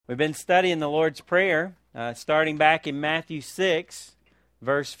We've been studying the Lord's Prayer, starting back in Matthew 6,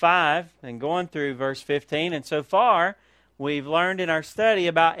 verse 5, and going through verse 15. And so far, we've learned in our study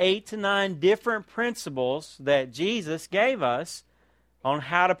about 8 to 9 different principles that Jesus gave us on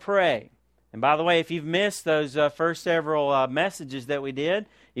how to pray. And by the way, if you've missed those first several messages that we did,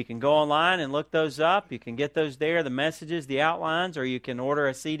 you can go online and look those up. You can get those there, the messages, the outlines, or you can order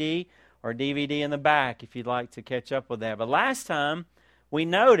a CD or DVD in the back if you'd like to catch up with that. But last time, we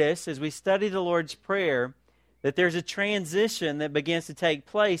notice as we study the Lord's Prayer that there's a transition that begins to take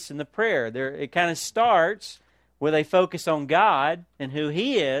place in the prayer. It kind of starts with a focus on God and who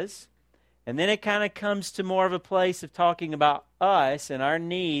He is, and then it kind of comes to more of a place of talking about us and our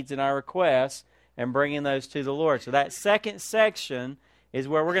needs and our requests and bringing those to the Lord. So that second section is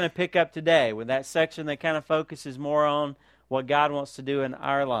where we're going to pick up today, with that section that kind of focuses more on what God wants to do in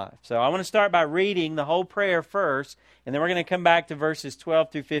our life. So I want to start by reading the whole prayer first, and then we're going to come back to verses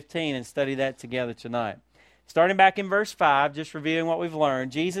 12 through 15 and study that together tonight. Starting back in verse 5, just reviewing what we've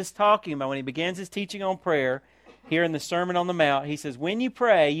learned, Jesus talking about when He begins His teaching on prayer, here in the Sermon on the Mount, He says, "When you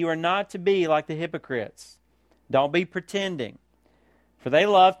pray, you are not to be like the hypocrites. Don't be pretending. For they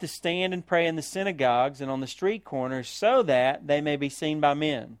love to stand and pray in the synagogues and on the street corners so that they may be seen by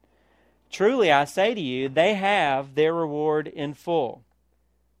men. Truly, I say to you, they have their reward in full.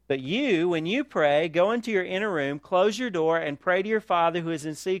 But you, when you pray, go into your inner room, close your door, and pray to your Father who is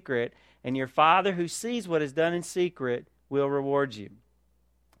in secret, and your Father who sees what is done in secret will reward you.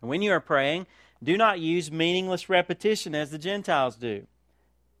 And when you are praying, do not use meaningless repetition as the Gentiles do,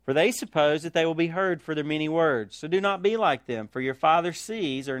 for they suppose that they will be heard for their many words. So do not be like them, for your Father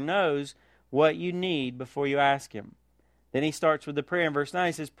sees or knows what you need before you ask Him." Then He starts with the prayer in verse 9.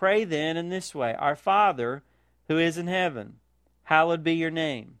 He says, "Pray then in this way, Our Father who is in heaven, hallowed be your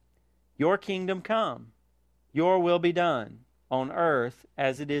name. Your kingdom come. Your will be done on earth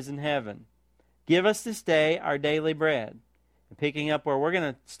as it is in heaven. Give us this day our daily bread." And picking up where we're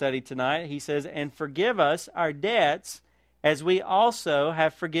going to study tonight, He says, "And forgive us our debts as we also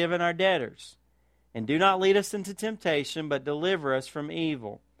have forgiven our debtors. And do not lead us into temptation, but deliver us from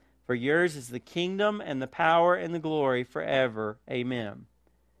evil. For yours is the kingdom and the power and the glory forever. Amen."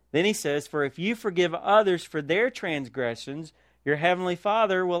 Then He says, "For if you forgive others for their transgressions, your heavenly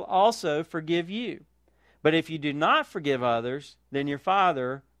Father will also forgive you. But if you do not forgive others, then your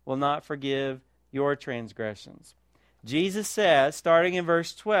Father will not forgive your transgressions." Jesus says, starting in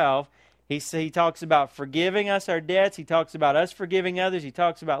verse 12, He talks about forgiving us our debts. He talks about us forgiving others. He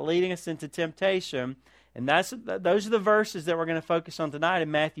talks about leading us into temptation. And those are the verses that we're going to focus on tonight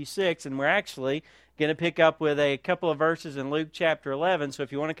in Matthew 6. And we're actually going to pick up with a couple of verses in Luke chapter 11. So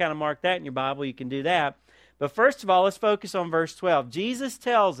if you want to kind of mark that in your Bible, you can do that. But first of all, let's focus on verse 12. Jesus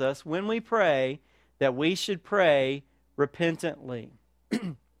tells us when we pray that we should pray repentantly.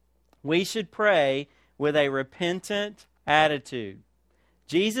 We should pray with a repentant attitude.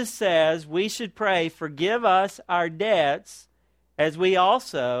 Jesus says we should pray, "Forgive us our debts as we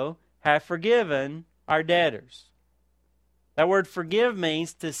also have forgiven our debtors." That word forgive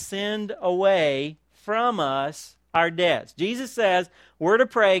means to send away from us our debts. Jesus says we're to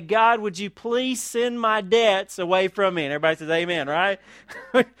pray, "God, would you please send my debts away from me?" And everybody says amen, right?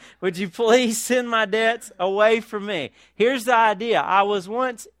 Would you please send my debts away from me? Here's the idea. I was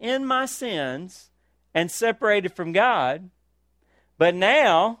once in my sins and separated from God, but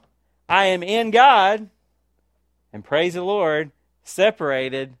now I am in God and, praise the Lord,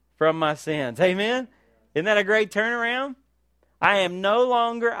 separated from my sins. Amen? Isn't that a great turnaround? I am no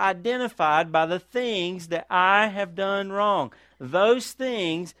longer identified by the things that I have done wrong. Those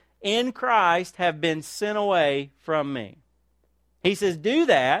things in Christ have been sent away from me. He says, do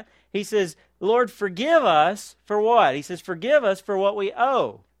that. He says, "Lord, forgive us for what?" He says, "Forgive us for what we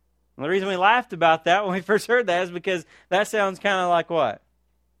owe." And the reason we laughed about that when we first heard that is because that sounds kind of like what?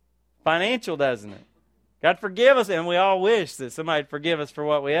 Financial, doesn't it? God, forgive us. And we all wish that somebody would forgive us for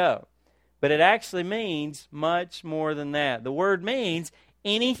what we owe. But it actually means much more than that. The word means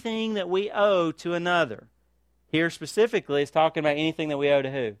anything that we owe to another. Here specifically, it's talking about anything that we owe to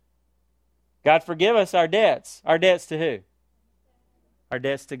who? God, forgive us our debts. Our debts to who? Our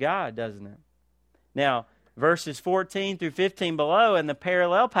debts to God, doesn't it? Now, verses 14 through 15 below and the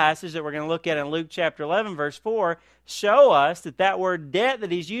parallel passage that we're going to look at in Luke chapter 11, verse 4, show us that that word debt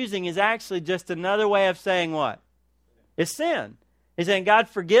that He's using is actually just another way of saying what? It's sin. He's saying, "God,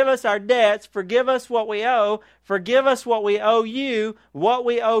 forgive us our debts, forgive us what we owe, forgive us what we owe you." What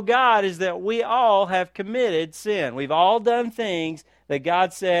we owe God is that we all have committed sin. We've all done things that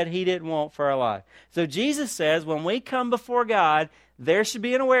God said He didn't want for our life. So Jesus says when we come before God, there should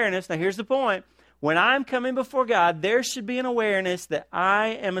be an awareness. Now here's the point. When I'm coming before God, there should be an awareness that I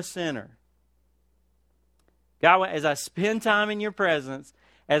am a sinner. God, as I spend time in your presence,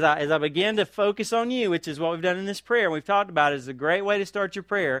 as I begin to focus on you, which is what we've done in this prayer, we've talked about it as a great way to start your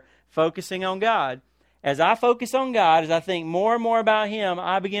prayer, focusing on God. As I focus on God, as I think more and more about Him,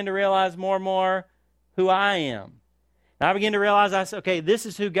 I begin to realize more and more who I am. And I begin to realize, okay, this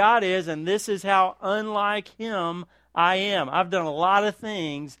is who God is, and this is how unlike Him I am. I've done a lot of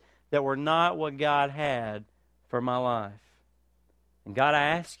things that were not what God had for my life. And God, I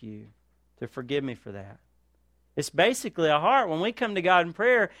ask you to forgive me for that. It's basically a heart. When we come to God in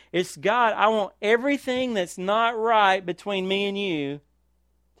prayer, it's, God, I want everything that's not right between me and you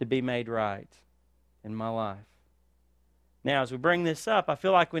to be made right in my life. Now, as we bring this up, I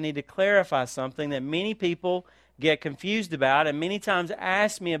feel like we need to clarify something that many people get confused about and many times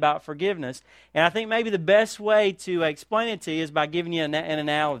ask me about forgiveness. And I think maybe the best way to explain it to you is by giving you an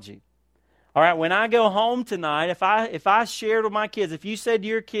analogy. All right, when I go home tonight, if I shared with my kids, if you said to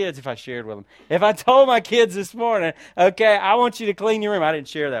your kids, if I told my kids this morning, okay, I want you to clean your room. I didn't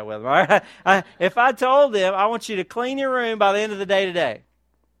share that with them, all right? If I told them, I want you to clean your room by the end of the day today,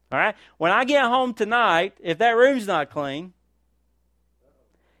 all right? When I get home tonight, if that room's not clean,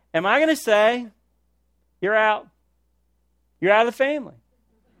 am I going to say, you're out? You're out of the family.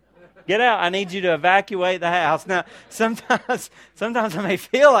 Get out. I need you to evacuate the house. Now, sometimes I may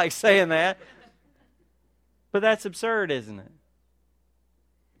feel like saying that, but that's absurd, isn't it?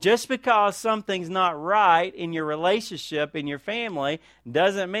 Just because something's not right in your relationship, in your family,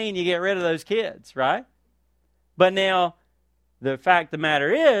 doesn't mean you get rid of those kids, right? But now, the fact of the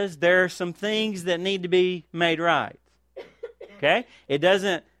matter is, there are some things that need to be made right. Okay? It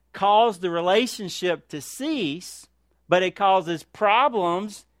doesn't cause the relationship to cease, but it causes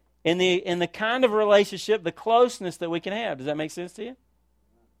problems in the kind of relationship, the closeness that we can have. Does that make sense to you?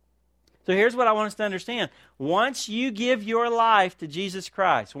 So here's what I want us to understand. Once you give your life to Jesus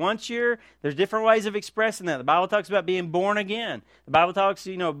Christ, there's different ways of expressing that. The Bible talks about being born again. The Bible talks,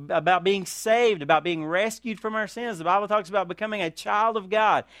 about being saved, about being rescued from our sins. The Bible talks about becoming a child of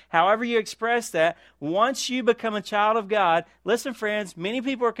God. However you express that, once you become a child of God, listen friends, many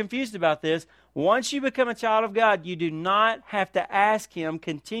people are confused about this. Once you become a child of God, you do not have to ask Him,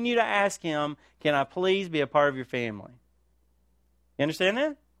 continue to ask Him, can I please be a part of your family? You understand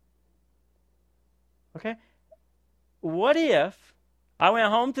that? Okay. What if I went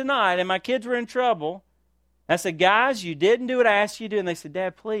home tonight and my kids were in trouble? I said, guys, you didn't do what I asked you to do. And they said,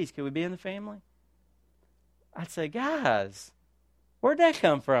 Dad, please, can we be in the family? I'd say, guys, where'd that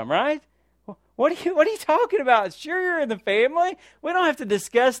come from, right? What are you talking about? Sure, you're in the family. We don't have to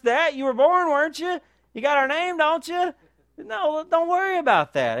discuss that. You were born, weren't you? You got our name, don't you? No, don't worry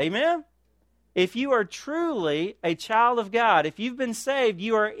about that. Amen? If you are truly a child of God, if you've been saved,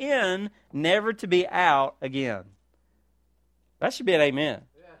 you are in, never to be out again. That should be an amen.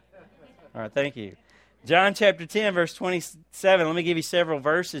 All right, thank you. John chapter 10, verse 27. Let me give you several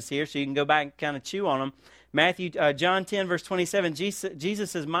verses here so you can go back and kind of chew on them. John 10, verse 27,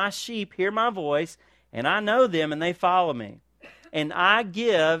 Jesus says, my sheep hear my voice, and I know them, and they follow me. And I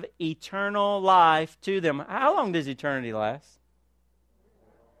give eternal life to them. How long does eternity last?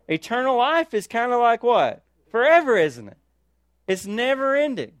 Eternal life is kind of like what? Forever, isn't it? It's never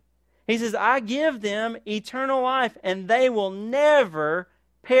ending. He says, I give them eternal life, and they will never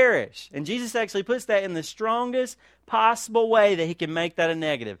perish. And Jesus actually puts that in the strongest possible way that He can make that a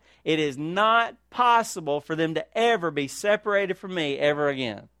negative. It is not possible for them to ever be separated from me ever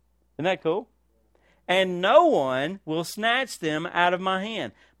again. Isn't that cool? And no one will snatch them out of my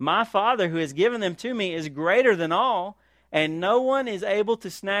hand. My Father who has given them to me is greater than all, and no one is able to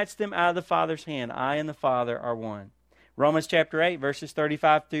snatch them out of the Father's hand. I and the Father are one. Romans chapter 8, verses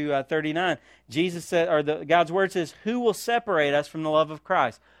 35 through 39. God's Word says, who will separate us from the love of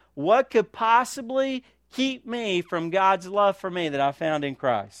Christ? What could possibly keep me from God's love for me that I found in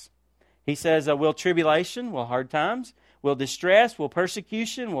Christ? He says, will tribulation, will hard times, will distress, will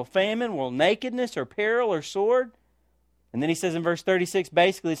persecution, will famine, will nakedness or peril or sword? And then he says in verse 36,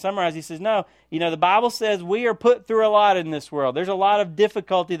 basically summarized, he says, no, the Bible says we are put through a lot in this world. There's a lot of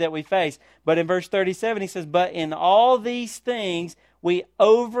difficulty that we face. But in verse 37, he says, but in all these things, we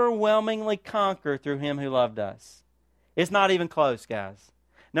overwhelmingly conquer through Him who loved us. It's not even close, guys.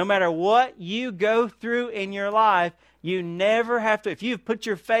 No matter what you go through in your life, you never have to, if you've put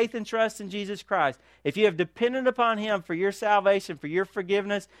your faith and trust in Jesus Christ, if you have depended upon Him for your salvation, for your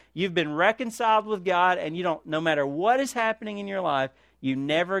forgiveness, you've been reconciled with God, and no matter what is happening in your life, you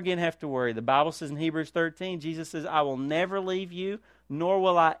never again have to worry. The Bible says in Hebrews 13, Jesus says, I will never leave you, nor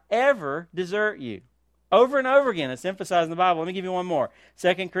will I ever desert you. Over and over again, it's emphasized in the Bible. Let me give you one more.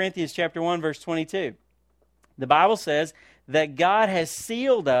 2 Corinthians chapter 1, verse 22. The Bible says that God has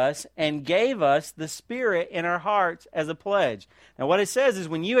sealed us and gave us the Spirit in our hearts as a pledge. Now what it says is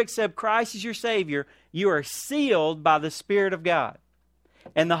when you accept Christ as your Savior, you are sealed by the Spirit of God.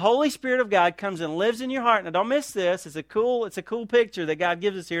 And the Holy Spirit of God comes and lives in your heart. Now don't miss this. It's a cool picture that God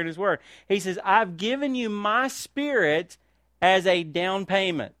gives us here in His Word. He says, I've given you my Spirit as a down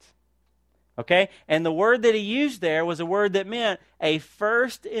payment. Okay? And the word that He used there was a word that meant a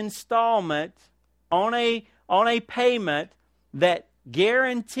first installment on a payment that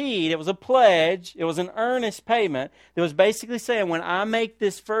guaranteed, it was a pledge, it was an earnest payment that was basically saying, when I make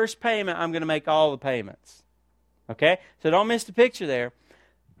this first payment, I'm going to make all the payments. Okay? So don't miss the picture there.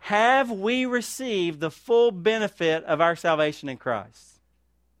 Have we received the full benefit of our salvation in Christ?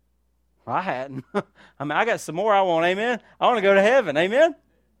 Well, I hadn't. I got some more I want, amen? I want to go to heaven, amen?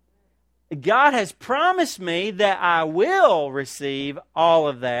 God has promised me that I will receive all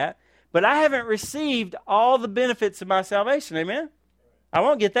of that, but I haven't received all the benefits of my salvation, amen? I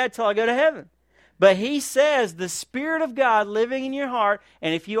won't get that till I go to heaven. But He says the Spirit of God living in your heart,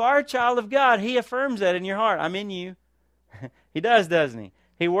 and if you are a child of God, He affirms that in your heart. I'm in you. He does, doesn't He?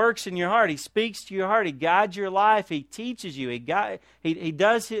 He works in your heart. He speaks to your heart. He guides your life. He teaches you. He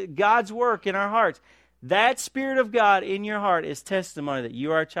does God's work in our hearts. That Spirit of God in your heart is testimony that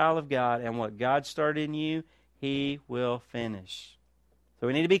you are a child of God, and what God started in you, He will finish. So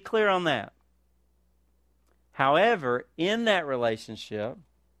we need to be clear on that. However, in that relationship,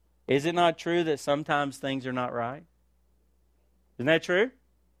 is it not true that sometimes things are not right? Isn't that true?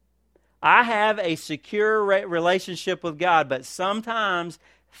 I have a secure relationship with God, but sometimes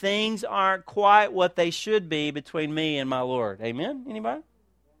things aren't quite what they should be between me and my Lord. Amen? Anybody?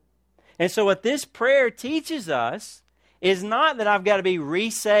 And so what this prayer teaches us is not that I've got to be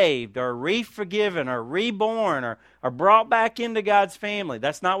resaved or re-forgiven or reborn or brought back into God's family.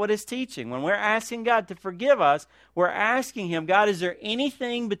 That's not what it's teaching. When we're asking God to forgive us, we're asking Him, God, is there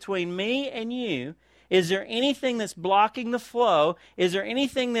anything between me and you? Is there anything that's blocking the flow? Is there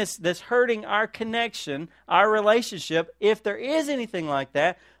anything that's hurting our connection, our relationship? If there is anything like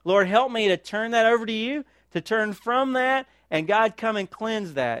that, Lord, help me to turn that over to you, to turn from that, and God, come and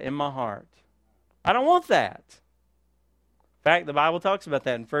cleanse that in my heart. I don't want that. In fact, the Bible talks about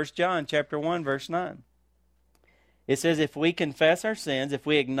that in 1 John chapter 1, verse 9. It says, if we confess our sins, if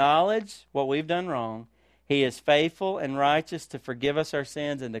we acknowledge what we've done wrong, He is faithful and righteous to forgive us our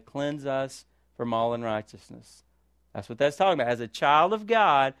sins and to cleanse us from all unrighteousness. That's what that's talking about. As a child of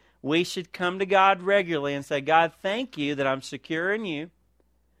God, we should come to God regularly and say, God, thank you that I'm secure in you.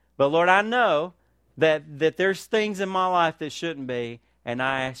 But Lord, I know that there's things in my life that shouldn't be, and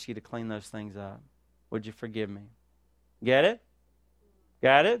I ask you to clean those things up. Would you forgive me? Get it?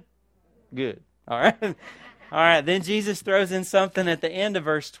 Got it? Good. All right. All right. Then Jesus throws in something at the end of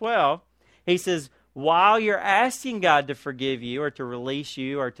verse 12. He says, while you're asking God to forgive you or to release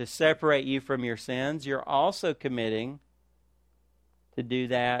you or to separate you from your sins, you're also committing to do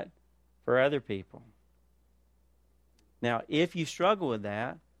that for other people. Now, if you struggle with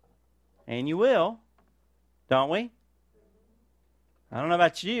that, and you will, don't we? I don't know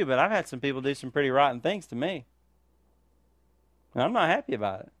about you, but I've had some people do some pretty rotten things to me. And I'm not happy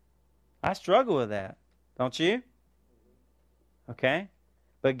about it. I struggle with that. Don't you? Okay?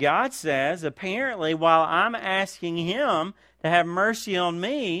 But God says, apparently, while I'm asking Him to have mercy on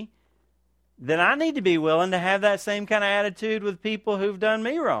me, then I need to be willing to have that same kind of attitude with people who've done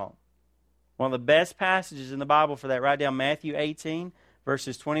me wrong. One of the best passages in the Bible for that, write down Matthew 18,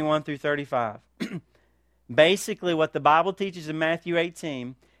 verses 21 through 35. Basically, what the Bible teaches in Matthew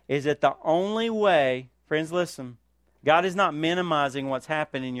 18 is that the only way, friends, listen, God is not minimizing what's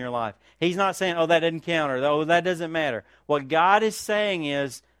happened in your life. He's not saying, oh, that doesn't count, or oh, that doesn't matter. What God is saying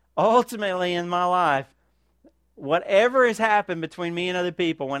is, ultimately in my life, whatever has happened between me and other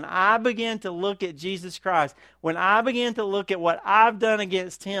people, when I begin to look at Jesus Christ, when I begin to look at what I've done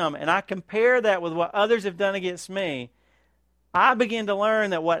against Him, and I compare that with what others have done against me, I begin to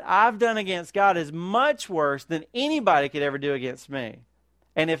learn that what I've done against God is much worse than anybody could ever do against me.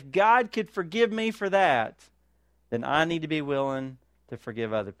 And if God could forgive me for that, then I need to be willing to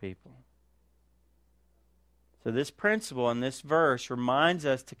forgive other people. So this principle in this verse reminds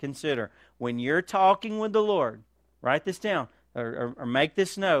us to consider, when you're talking with the Lord, write this down or make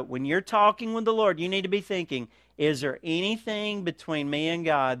this note. When you're talking with the Lord, you need to be thinking, is there anything between me and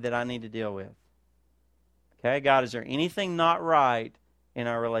God that I need to deal with? Okay, God, is there anything not right in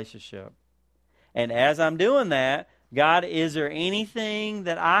our relationship? And as I'm doing that, God, is there anything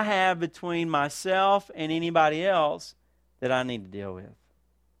that I have between myself and anybody else that I need to deal with?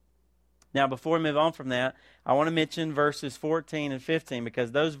 Now, before we move on from that, I want to mention verses 14 and 15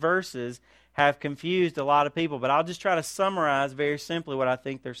 because those verses have confused a lot of people. But I'll just try to summarize very simply what I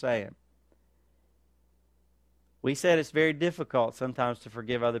think they're saying. We said it's very difficult sometimes to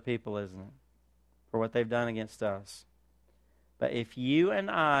forgive other people, isn't it? For what they've done against us. But if you and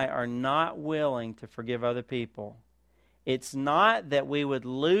I are not willing to forgive other people, it's not that we would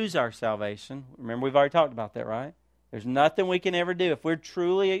lose our salvation. Remember, we've already talked about that, right? There's nothing we can ever do. If we're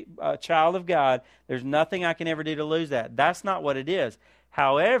truly a child of God, there's nothing I can ever do to lose that. That's not what it is.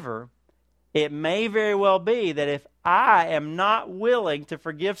 However, it may very well be that if I am not willing to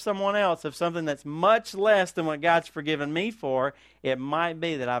forgive someone else of something that's much less than what God's forgiven me for, it might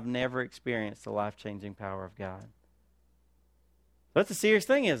be that I've never experienced the life-changing power of God. That's a serious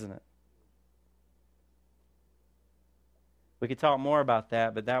thing, isn't it? We could talk more about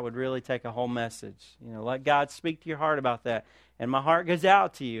that, but that would really take a whole message. Let God speak to your heart about that. And my heart goes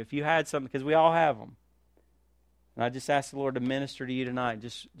out to you if you had something, because we all have them. And I just ask the Lord to minister to you tonight,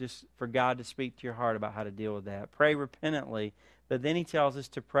 just for God to speak to your heart about how to deal with that. Pray repentantly, but then He tells us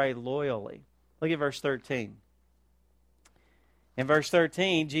to pray loyally. Look at verse 13. In verse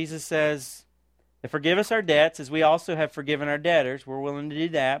 13, Jesus says, "And forgive us our debts, as we also have forgiven our debtors." We're willing to do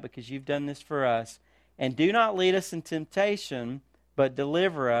that because you've done this for us. "And do not lead us in temptation, but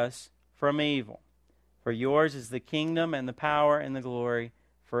deliver us from evil. For yours is the kingdom and the power and the glory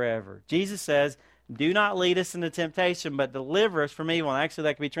forever." Jesus says, do not lead us into temptation, but deliver us from evil. And actually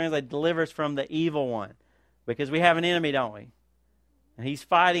that could be translated, deliver us from the evil one. Because we have an enemy, don't we? And he's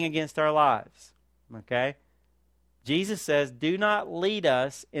fighting against our lives. Okay? Jesus says, do not lead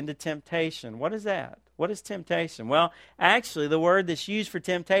us into temptation. What is that? What is temptation? Well, actually, the word that's used for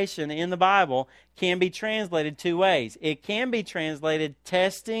temptation in the Bible can be translated two ways. It can be translated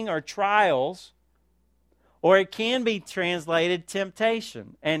testing or trials, or it can be translated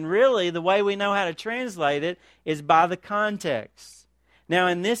temptation. And really, the way we know how to translate it is by the context. Now,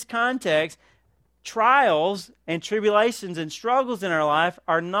 in this context, trials and tribulations and struggles in our life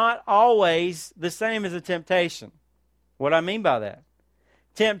are not always the same as a temptation. What do I mean by that?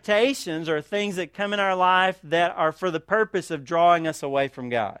 Temptations are things that come in our life that are for the purpose of drawing us away from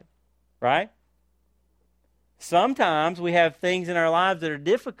God. Right? Sometimes we have things in our lives that are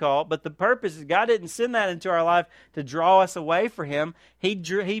difficult, but the purpose is God didn't send that into our life to draw us away from Him. He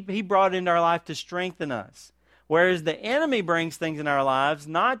brought it into our life to strengthen us. Whereas the enemy brings things in our lives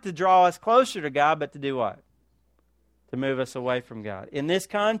not to draw us closer to God, but to do what? To move us away from God. In this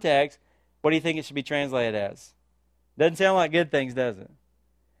context, what do you think it should be translated as? Doesn't sound like good things, does it?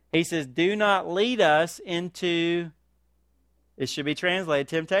 He says, do not lead us into, it should be translated,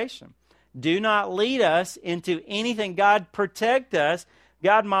 temptation. Do not lead us into anything. God, protect us.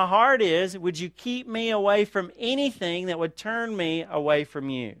 God, my heart is, would you keep me away from anything that would turn me away from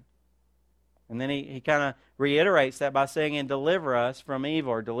you? And then he kind of reiterates that by saying, and deliver us from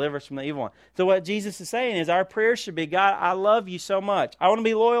evil, or deliver us from the evil one. So what Jesus is saying is our prayer should be, God, I love you so much. I want to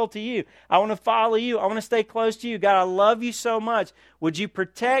be loyal to you. I want to follow you. I want to stay close to you. God, I love you so much. Would you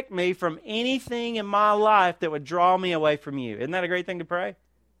protect me from anything in my life that would draw me away from you? Isn't that a great thing to pray?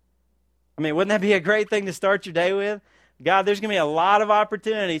 I mean, wouldn't that be a great thing to start your day with? God, there's going to be a lot of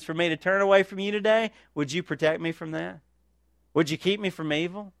opportunities for me to turn away from you today. Would you protect me from that? Would you keep me from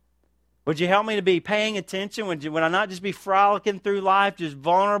evil? Would you help me to be paying attention? Would I not just be frolicking through life, just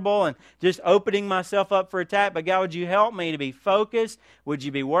vulnerable and just opening myself up for attack? But God, would you help me to be focused? Would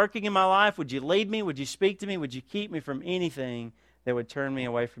you be working in my life? Would you lead me? Would you speak to me? Would you keep me from anything that would turn me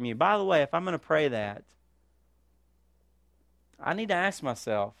away from you? By the way, if I'm going to pray that, I need to ask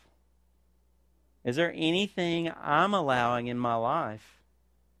myself, is there anything I'm allowing in my life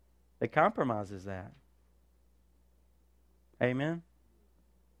that compromises that? Amen?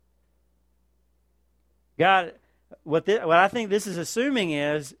 God, what I think this is assuming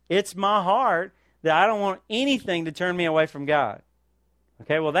is, it's my heart that I don't want anything to turn me away from God.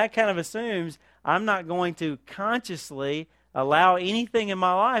 Okay, well that kind of assumes I'm not going to consciously allow anything in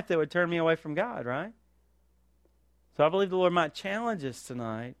my life that would turn me away from God, right? So I believe the Lord might challenge us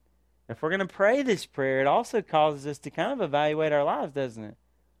tonight. If we're going to pray this prayer, it also causes us to kind of evaluate our lives, doesn't it?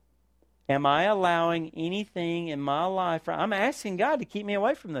 Am I allowing anything in my life? I'm asking God to keep me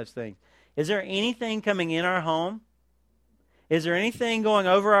away from those things. Is there anything coming in our home? Is there anything going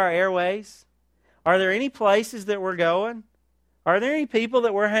over our airways? Are there any places that we're going? Are there any people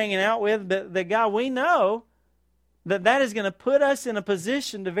that we're hanging out with that God, we know that is going to put us in a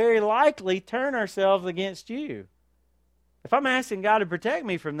position to very likely turn ourselves against you? If I'm asking God to protect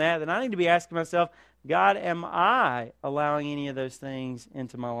me from that, then I need to be asking myself, God, am I allowing any of those things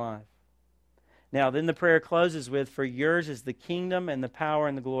into my life? Now, then the prayer closes with, for yours is the kingdom and the power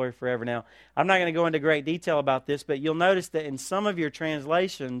and the glory forever. Now, I'm not going to go into great detail about this, but you'll notice that in some of your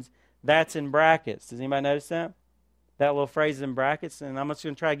translations, that's in brackets. Does anybody notice that? That little phrase is in brackets, and I'm just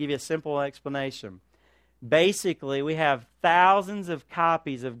going to try to give you a simple explanation. Basically, we have thousands of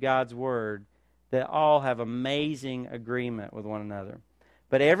copies of God's Word that all have amazing agreement with one another.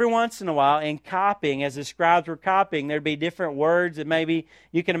 But every once in a while, in copying, as the scribes were copying, there'd be different words that maybe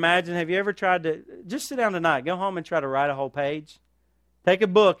you can imagine. Have you ever tried to, just sit down tonight, go home and try to write a whole page? Take a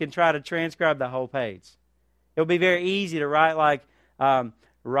book and try to transcribe the whole page. It'll be very easy to write like,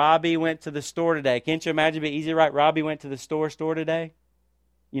 Robbie went to the store today. Can't you imagine it'd be easy to write, Robbie went to the store today?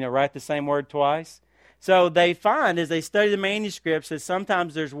 Write the same word twice. So they find, as they study the manuscripts, that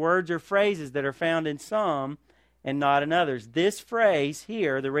sometimes there's words or phrases that are found in some and not in others. This phrase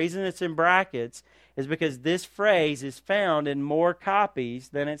here, the reason it's in brackets, is because this phrase is found in more copies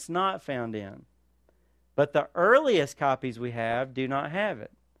than it's not found in. But the earliest copies we have do not have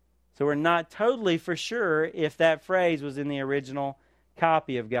it. So we're not totally for sure if that phrase was in the original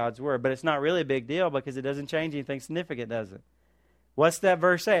copy of God's Word. But it's not really a big deal because it doesn't change anything significant, does it? What's that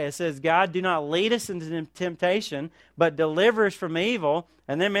verse say? It says, God, do not lead us into temptation, but deliver us from evil.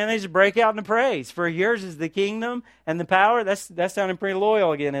 And then, man, they just break out into praise. For yours is the kingdom and the power. That's sounding pretty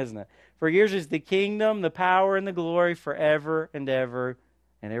loyal again, isn't it? For yours is the kingdom, the power, and the glory forever and ever.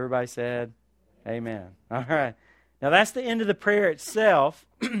 And everybody said, amen. All right. Now, that's the end of the prayer itself.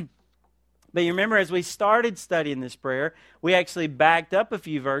 But you remember, as we started studying this prayer, we actually backed up a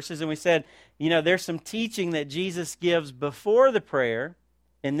few verses and we said, there's some teaching that Jesus gives before the prayer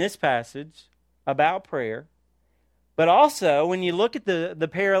in this passage about prayer. But also, when you look at the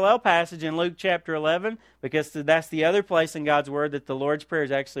parallel passage in Luke chapter 11, because that's the other place in God's Word that the Lord's Prayer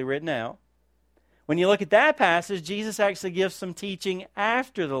is actually written out. When you look at that passage, Jesus actually gives some teaching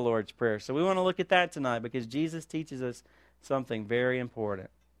after the Lord's Prayer. So we want to look at that tonight because Jesus teaches us something very important.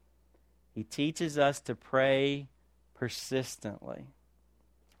 He teaches us to pray persistently.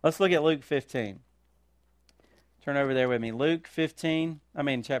 Let's look at Luke 15. Turn over there with me.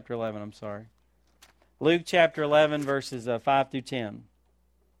 Chapter 11, I'm sorry. Luke chapter 11, verses 5 through 10.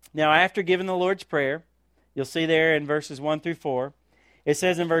 Now, after giving the Lord's Prayer, you'll see there in verses 1 through 4, it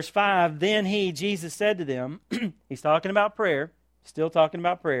says in verse 5, then Jesus said to them, he's talking about prayer, still talking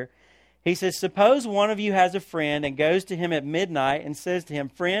about prayer. He says, suppose one of you has a friend and goes to him at midnight and says to him,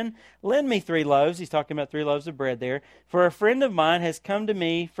 friend, lend me 3 loaves. He's talking about 3 loaves of bread there. For a friend of mine has come to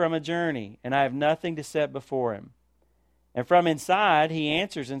me from a journey, and I have nothing to set before him. And from inside he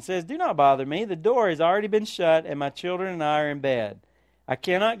answers and says, do not bother me. The door has already been shut, and my children and I are in bed. I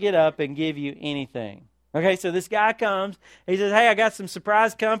cannot get up and give you anything. Okay, so this guy comes. He says, hey, I got some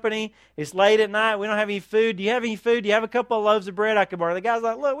surprise company. It's late at night. We don't have any food. Do you have any food? Do you have a couple of loaves of bread I can borrow? The guy's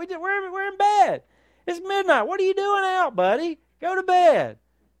like, look, we're in bed. It's midnight. What are you doing out, buddy? Go to bed.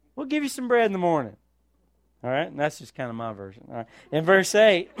 We'll give you some bread in the morning. All right, and that's just kind of my version. All right. In verse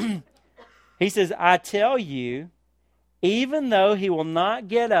 8, he says, I tell you, even though he will not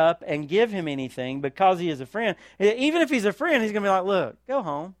get up and give him anything because he is a friend, even if he's a friend, he's going to be like, look, go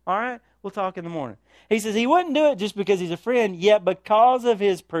home. All right, we'll talk in the morning. He says he wouldn't do it just because he's a friend, yet because of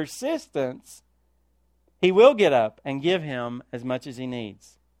his persistence, he will get up and give him as much as he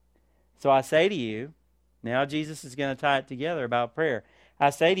needs. So I say to you, now Jesus is going to tie it together about prayer. I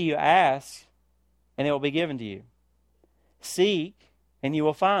say to you, ask, and it will be given to you. Seek, and you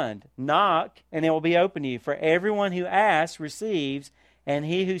will find. Knock, and it will be open to you. For everyone who asks receives, and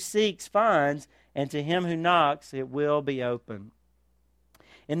he who seeks finds, and to him who knocks it will be open.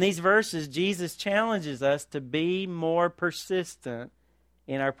 In these verses, Jesus challenges us to be more persistent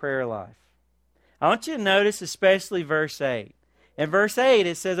in our prayer life. I want you to notice especially verse 8. In verse 8,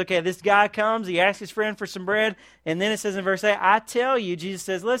 it says, okay, this guy comes, he asks his friend for some bread, and then it says in verse 8, I tell you, Jesus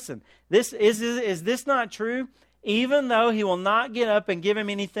says, listen, is this not true? Even though he will not get up and give him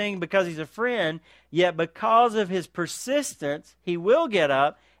anything because he's a friend, yet because of his persistence, he will get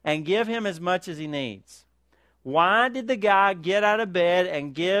up and give him as much as he needs. Why did the guy get out of bed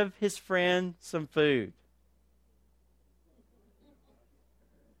and give his friend some food?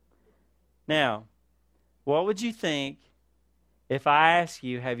 Now, what would you think if I ask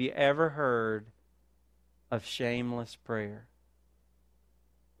you, have you ever heard of shameless prayer?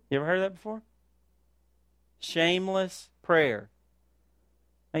 You ever heard of that before? Shameless prayer.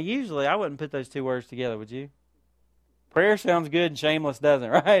 Now, usually I wouldn't put those 2 words together, would you? Prayer sounds good and shameless doesn't,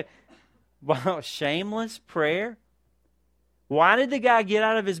 right? Wow, shameless prayer? Why did the guy get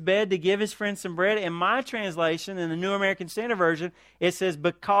out of his bed to give his friend some bread? In my translation, in the New American Standard Version, it says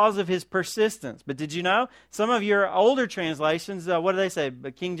because of his persistence. But did you know? Some of your older translations, what do they say?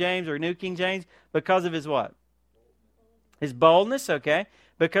 King James or New King James? Because of his what? His boldness, okay.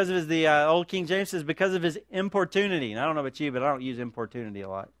 Because of his, the Old King James says because of his importunity. And I don't know about you, but I don't use importunity a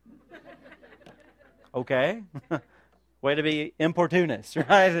lot. Okay. Way to be importunist,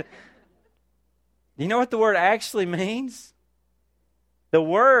 right? Do you know what the word actually means? The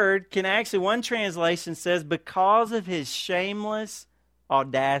word can actually, one translation says, because of his shameless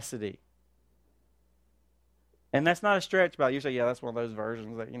audacity. And that's not a stretch, but you say, yeah, that's one of those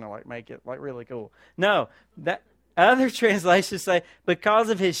versions that, like make it like really cool. No, that other translations say, because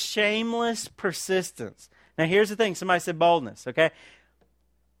of his shameless persistence. Now here's the thing, somebody said boldness, okay?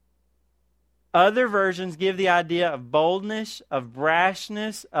 Other versions give the idea of boldness, of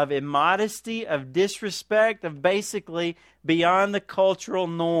brashness, of immodesty, of disrespect, of basically beyond the cultural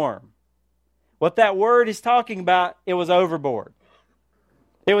norm. What that word is talking about, it was overboard.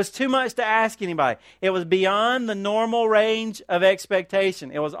 It was too much to ask anybody. It was beyond the normal range of expectation.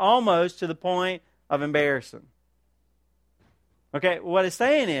 It was almost to the point of embarrassing. Okay, what it's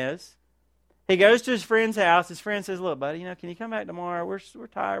saying is, he goes to his friend's house. His friend says, look, buddy, can you come back tomorrow? We're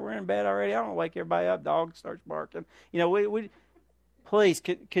tired. We're in bed already. I don't want to wake everybody up. Dog starts barking. Please,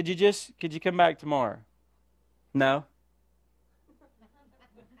 could you come back tomorrow? No.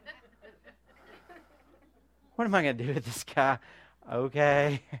 What am I going to do with this guy?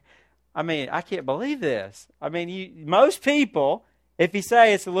 Okay. I can't believe this. Most people, if you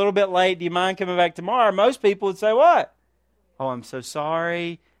say it's a little bit late, do you mind coming back tomorrow? Most people would say what? Oh, I'm so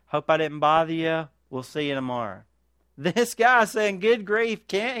sorry. Hope I didn't bother you. We'll see you tomorrow. This guy saying, good grief,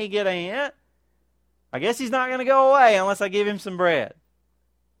 can't he get a hint? I guess he's not going to go away unless I give him some bread.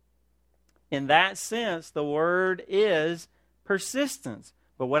 In that sense, the word is persistence.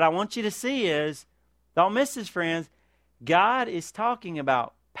 But what I want you to see is, don't miss this, friends, God is talking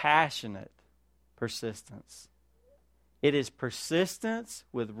about passionate persistence. It is persistence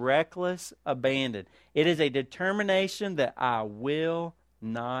with reckless abandon. It is a determination that I will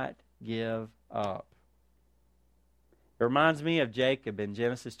not give up. It reminds me of Jacob in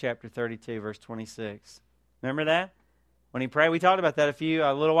Genesis chapter 32, verse 26. Remember that? When he prayed, we talked about that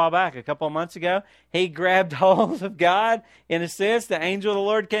a little while back, a couple of months ago. He grabbed hold of God. In a sense, the angel of the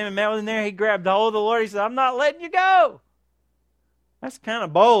Lord came and met with him there. He grabbed hold of the Lord. He said, I'm not letting you go. That's kind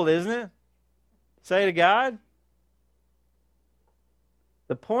of bold, isn't it? Say to God.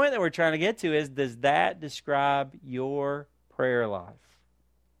 The point that we're trying to get to is, does that describe your prayer life?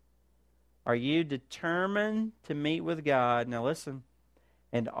 Are you determined to meet with God? Now listen.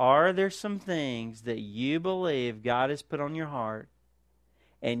 And are there some things that you believe God has put on your heart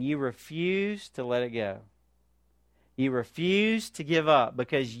and you refuse to let it go? You refuse to give up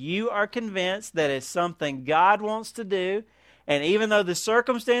because you are convinced that it's something God wants to do. And even though the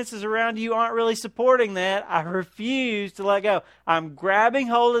circumstances around you aren't really supporting that, I refuse to let go. I'm grabbing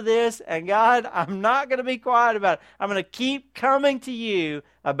hold of this, and God, I'm not going to be quiet about it. I'm going to keep coming to you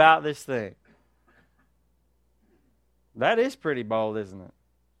about this thing. That is pretty bold, isn't it?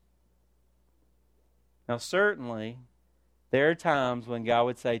 Now, certainly, there are times when God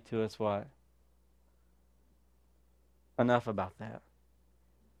would say to us, what? Enough about that.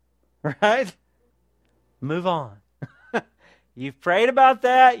 Right? Move on. You've prayed about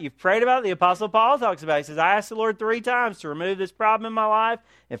that. You've prayed about it. The Apostle Paul talks about it. He says, I asked the Lord 3 times to remove this problem in my life.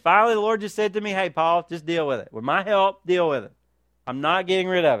 And finally, the Lord just said to me, hey, Paul, just deal with it. With my help, deal with it. I'm not getting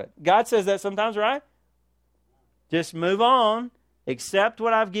rid of it. God says that sometimes, right? Just move on. Accept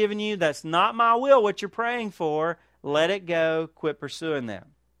what I've given you. That's not my will, what you're praying for. Let it go. Quit pursuing them.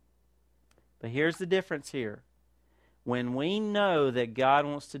 But here's the difference here. When we know that God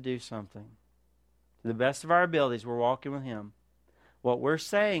wants to do something, to the best of our abilities, we're walking with Him. What we're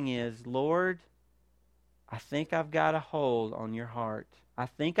saying is, Lord, I think I've got a hold on your heart. I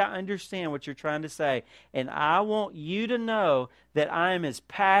think I understand what you're trying to say. And I want you to know that I am as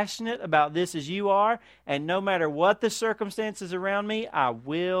passionate about this as you are. And no matter what the circumstances around me, I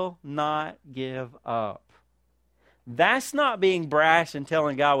will not give up. That's not being brash and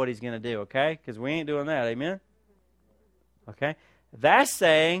telling God what He's going to do, okay? Because we ain't doing that, amen? Okay? That's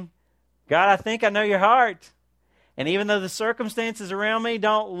saying, God, I think I know your heart. And even though the circumstances around me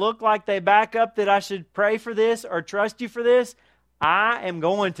don't look like they back up that I should pray for this or trust you for this, I am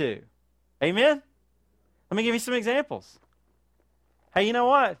going to. Amen? Let me give you some examples. Hey, you know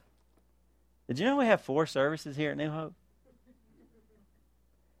what? Did you know we have 4 services here at New Hope?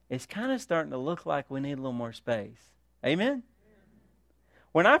 It's kind of starting to look like we need a little more space. Amen?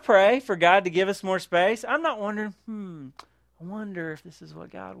 When I pray for God to give us more space, I'm not wondering, I I wonder if this is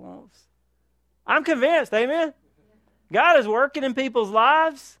what God wants. I'm convinced, amen? God is working in people's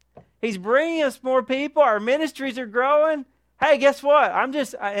lives. He's bringing us more people. Our ministries are growing. Hey, guess what?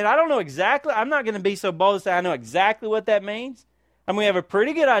 And I don't know exactly, I'm not going to be so bold to say I know exactly what that means. I mean, we have a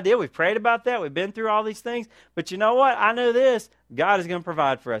pretty good idea. We've prayed about that. We've been through all these things. But you know what? I know this. God is going to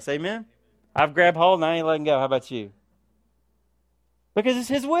provide for us. Amen? I've grabbed hold and I ain't letting go. How about you? Because it's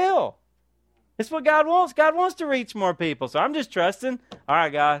His will. It's what God wants. God wants to reach more people. So I'm just trusting. All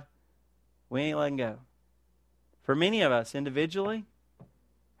right, God, we ain't letting go. For many of us individually,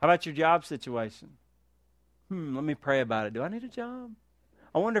 how about your job situation? Let me pray about it. Do I need a job?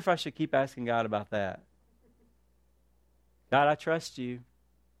 I wonder if I should keep asking God about that. God, I trust you,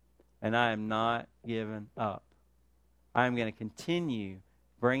 and I am not giving up. I am going to continue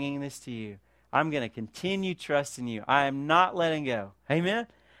bringing this to you. I'm going to continue trusting you. I am not letting go. Amen?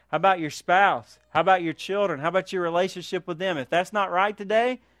 How about your spouse? How about your children? How about your relationship with them? If that's not right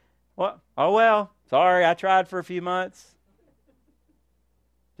today, well, sorry, I tried for a few months.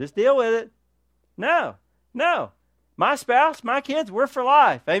 Just deal with it. No. My spouse, my kids, we're for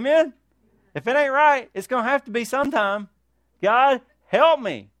life. Amen? If it ain't right, it's going to have to be sometime. God, help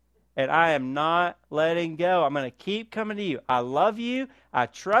me. And I am not letting go. I'm going to keep coming to you. I love you. I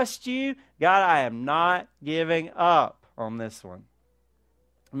trust you. God, I am not giving up on this one.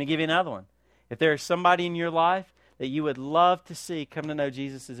 Let me give you another one. If there is somebody in your life that you would love to see come to know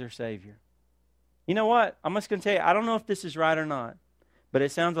Jesus as their Savior, you know what? I'm just going to tell you, I don't know if this is right or not, but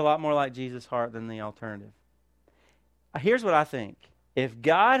it sounds a lot more like Jesus' heart than the alternative. Here's what I think. If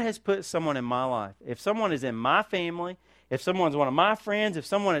God has put someone in my life, if someone is in my family, if someone's one of my friends, if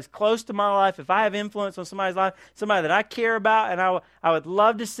someone is close to my life, if I have influence on somebody's life, somebody that I care about and I would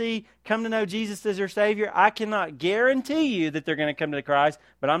love to see come to know Jesus as their Savior, I cannot guarantee you that they're going to come to Christ,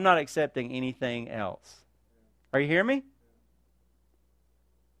 but I'm not accepting anything else. Are you hearing me?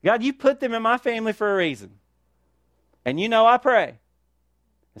 God, you put them in my family for a reason. And you know I pray.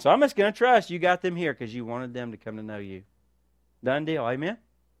 And so I'm just going to trust you got them here because you wanted them to come to know you. Done deal. Amen?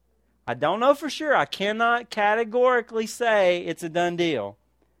 I don't know for sure. I cannot categorically say it's a done deal.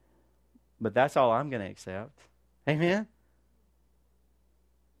 But that's all I'm going to accept. Amen?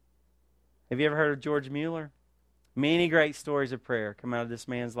 Have you ever heard of George Mueller? Many great stories of prayer come out of this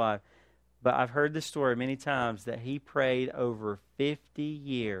man's life. But I've heard this story many times that he prayed over 50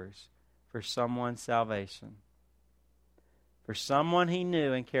 years for someone's salvation. For someone he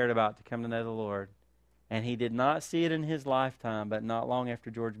knew and cared about to come to know the Lord. And he did not see it in his lifetime, but not long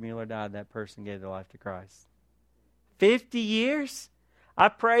after George Mueller died, that person gave their life to Christ. 50 years? I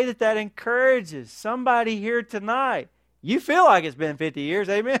pray that encourages somebody here tonight. You feel like it's been 50 years,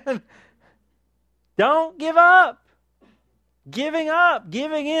 amen? Don't give up. Giving up,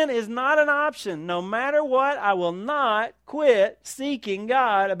 giving in is not an option. No matter what, I will not quit seeking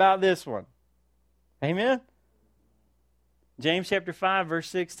God about this one. Amen? James chapter 5, verse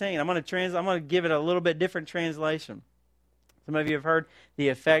 16. I'm going to give it a little bit different translation. Some of you have heard the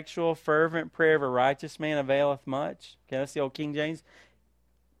effectual, fervent prayer of a righteous man availeth much. Okay, that's the old King James.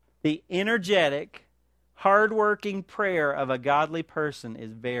 The energetic, hardworking prayer of a godly person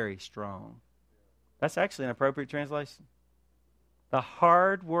is very strong. That's actually an appropriate translation. The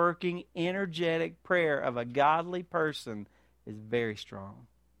hardworking, energetic prayer of a godly person is very strong.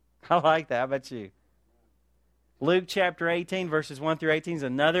 I like that. How about you? Luke chapter 18, verses 1 through 18 is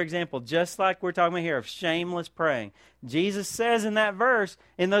another example, just like we're talking about here, of shameless praying. Jesus says in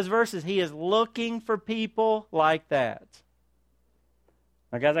those verses, He is looking for people like that.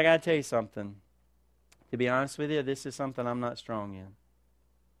 Now, guys, I got to tell you something. To be honest with you, this is something I'm not strong in.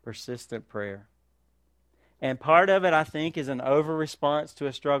 Persistent prayer. And part of it, I think, is an over-response to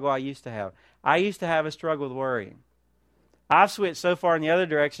a struggle I used to have. I used to have a struggle with worrying. I've switched so far in the other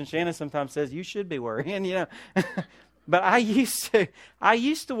direction. Shannon sometimes says, you should be worrying, But I used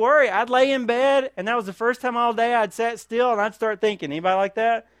to worry. I'd lay in bed, and that was the first time all day I'd sat still, and I'd start thinking. Anybody like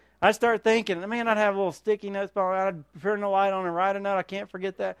that? I'd start thinking, man, I'd have a little sticky notes, but I'd turn the light on and write a note. I can't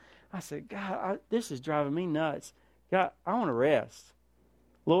forget that. I said, God, this is driving me nuts. God, I want to rest.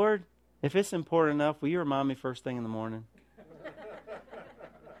 Lord, if it's important enough, will you remind me first thing in the morning?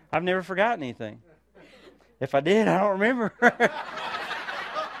 I've never forgotten anything. If I did, I don't remember.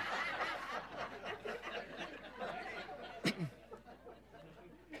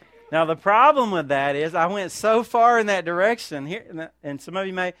 Now, the problem with that is I went so far in that direction, here, and some of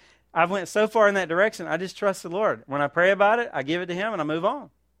you I went so far in that direction, I just trust the Lord. When I pray about it, I give it to Him and I move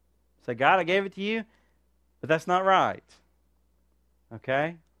on. Say, God, I gave it to you, but that's not right.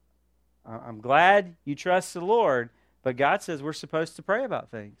 Okay? I'm glad you trust the Lord, but God says we're supposed to pray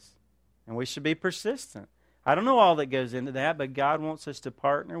about things. And we should be persistent. I don't know all that goes into that, but God wants us to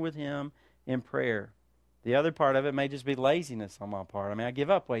partner with Him in prayer. The other part of it may just be laziness on my part. I mean, I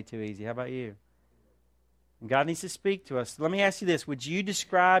give up way too easy. How about you? And God needs to speak to us. Let me ask you this. Would you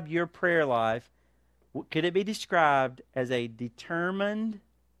describe your prayer life? Could it be described as a determined,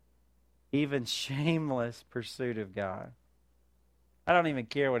 even shameless pursuit of God? I don't even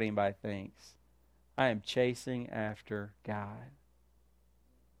care what anybody thinks. I am chasing after God.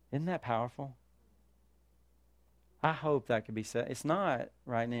 Isn't that powerful? I hope that could be said. It's not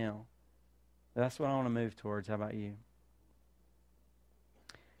right now. That's what I want to move towards. How about you?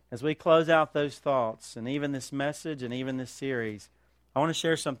 As we close out those thoughts, and even this message, and even this series, I want to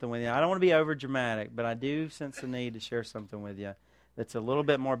share something with you. I don't want to be over dramatic, but I do sense the need to share something with you that's a little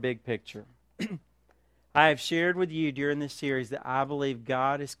bit more big picture. I have shared with you during this series that I believe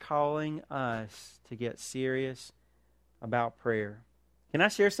God is calling us to get serious about prayer. Can I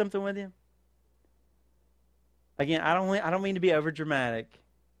share something with you? Again, I don't mean to be over dramatic,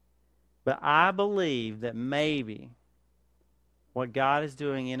 but I believe that maybe what God is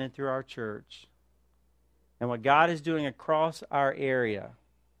doing in and through our church and what God is doing across our area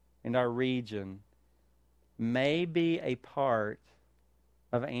and our region may be a part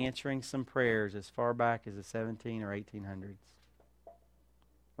of answering some prayers as far back as the 17 or 1800s.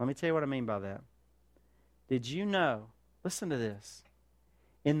 Let me tell you what I mean by that. Did you know, listen to this,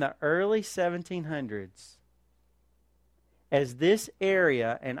 in the early 1700s, as this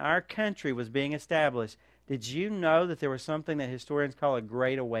area and our country was being established, did you know that there was something that historians call a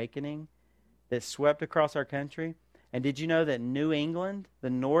Great Awakening that swept across our country? And did you know that New England, the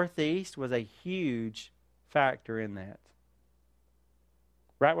Northeast, was a huge factor in that?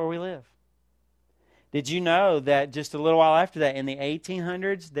 Right where we live. Did you know that just a little while after that, in the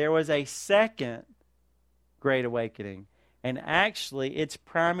 1800s, there was a second Great Awakening? And actually, its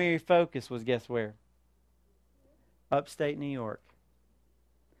primary focus was, guess where? Upstate New York.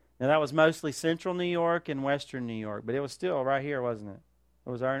 Now, that was mostly central New York and western New York, but it was still right here, wasn't it?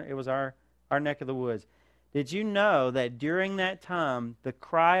 It was our neck of the woods. Did you know that during that time, the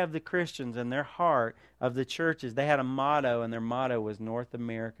cry of the Christians in their heart of the churches, they had a motto, and their motto was North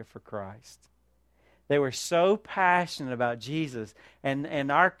America for Christ. They were so passionate about Jesus and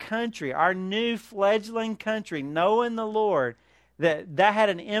our country, our new fledgling country, knowing the Lord, that had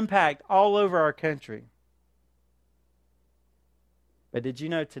an impact all over our country. But did you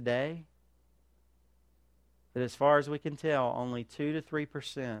know today that as far as we can tell, only 2 to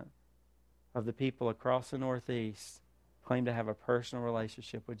 3% of the people across the Northeast claim to have a personal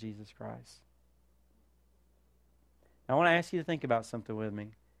relationship with Jesus Christ? I want to ask you to think about something with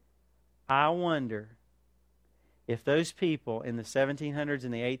me. I wonder if those people in the 1700s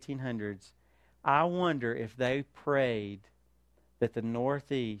and the 1800s, I wonder if they prayed that the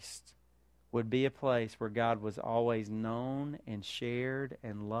Northeast would be a place where God was always known and shared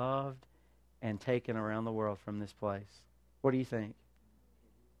and loved and taken around the world from this place. What do you think?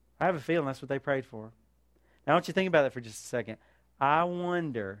 I have a feeling that's what they prayed for. Now I want you to think about that for just a second. I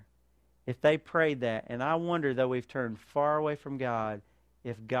wonder if they prayed that, and I wonder, though we've turned far away from God,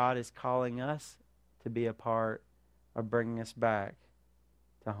 if God is calling us to be a part of bringing us back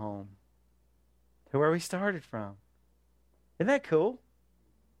to home, to where we started from. Isn't that cool?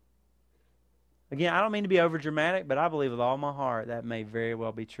 Again, I don't mean to be over dramatic, but I believe with all my heart that may very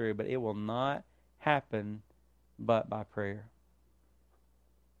well be true, but it will not happen but by prayer.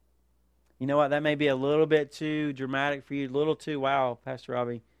 You know what? That may be a little bit too dramatic for you, a little too, wow, Pastor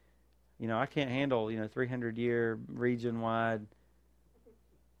Robbie, I can't handle, 300-year region-wide.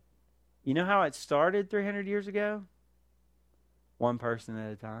 You know how it started 300 years ago? One person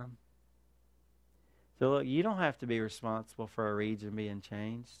at a time. So look, you don't have to be responsible for a region being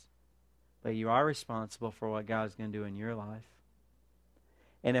changed, but you are responsible for what God's going to do in your life.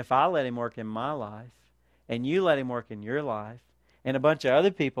 And if I let Him work in my life, and you let Him work in your life, and a bunch of other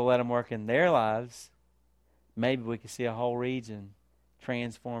people let Him work in their lives, maybe we could see a whole region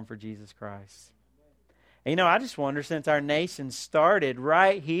transformed for Jesus Christ. And I just wonder, since our nation started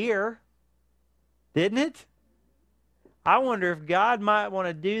right here, didn't it? I wonder if God might want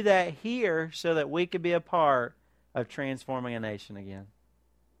to do that here so that we could be a part of transforming a nation again.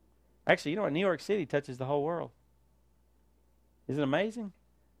 Actually, New York City touches the whole world. Isn't it amazing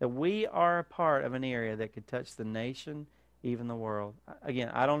that we are a part of an area that could touch the nation, even the world? Again,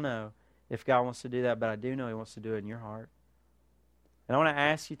 I don't know if God wants to do that, but I do know He wants to do it in your heart. And I want to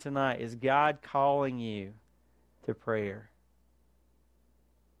ask you tonight, is God calling you to prayer?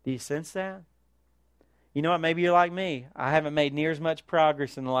 Do you sense that? You know what? Maybe you're like me. I haven't made near as much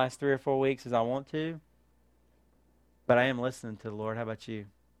progress in the last 3 or 4 weeks as I want to, but I am listening to the Lord. How about you?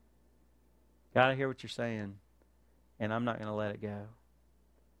 God, I hear what you're saying, and I'm not going to let it go.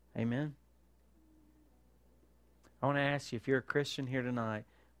 Amen? I want to ask you, if you're a Christian here tonight,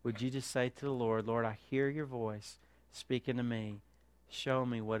 would you just say to the Lord, Lord, I hear your voice speaking to me. Show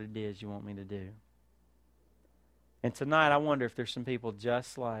me what it is you want me to do. And tonight, I wonder if there's some people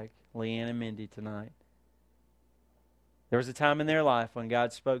just like Leanne and Mindy tonight. There was a time in their life when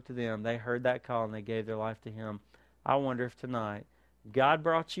God spoke to them. They heard that call and they gave their life to Him. I wonder if tonight God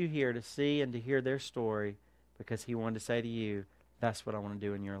brought you here to see and to hear their story because He wanted to say to you, that's what I want to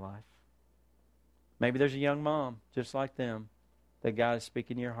do in your life. Maybe there's a young mom just like them that God is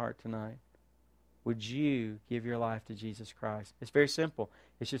speaking to your heart tonight. Would you give your life to Jesus Christ? It's very simple.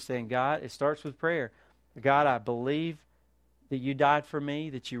 It's just saying, God, it starts with prayer. God, I believe that you died for me,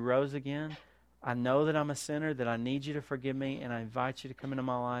 that you rose again. I know that I'm a sinner, that I need you to forgive me, and I invite you to come into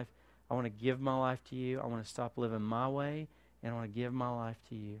my life. I want to give my life to you. I want to stop living my way, and I want to give my life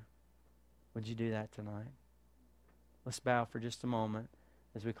to you. Would you do that tonight? Let's bow for just a moment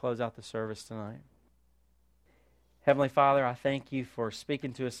as we close out the service tonight. Heavenly Father, I thank you for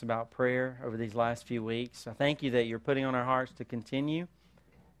speaking to us about prayer over these last few weeks. I thank you that you're putting on our hearts to continue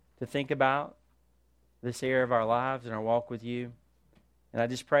to think about this area of our lives and our walk with you. And I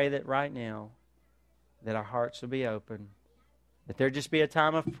just pray that right now that our hearts will be open, that there just be a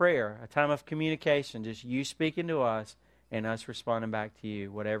time of prayer, a time of communication, just you speaking to us and us responding back to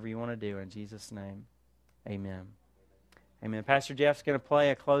you, whatever you want to do. In Jesus' name, amen. Amen. Pastor Jeff's going to play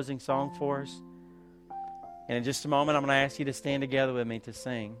a closing song for us. And in just a moment, I'm going to ask you to stand together with me to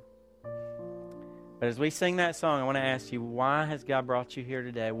sing. But as we sing that song, I want to ask you, why has God brought you here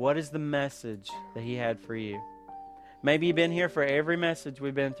today? What is the message that He had for you? Maybe you've been here for every message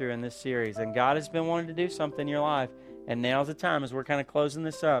we've been through in this series, and God has been wanting to do something in your life. And now's the time as we're kind of closing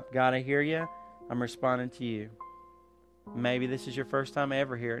this up. God, I hear you. I'm responding to you. Maybe this is your first time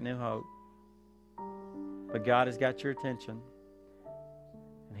ever here at New Hope. But God has got your attention.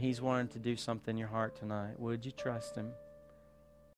 And He's wanting to do something in your heart tonight. Would you trust Him?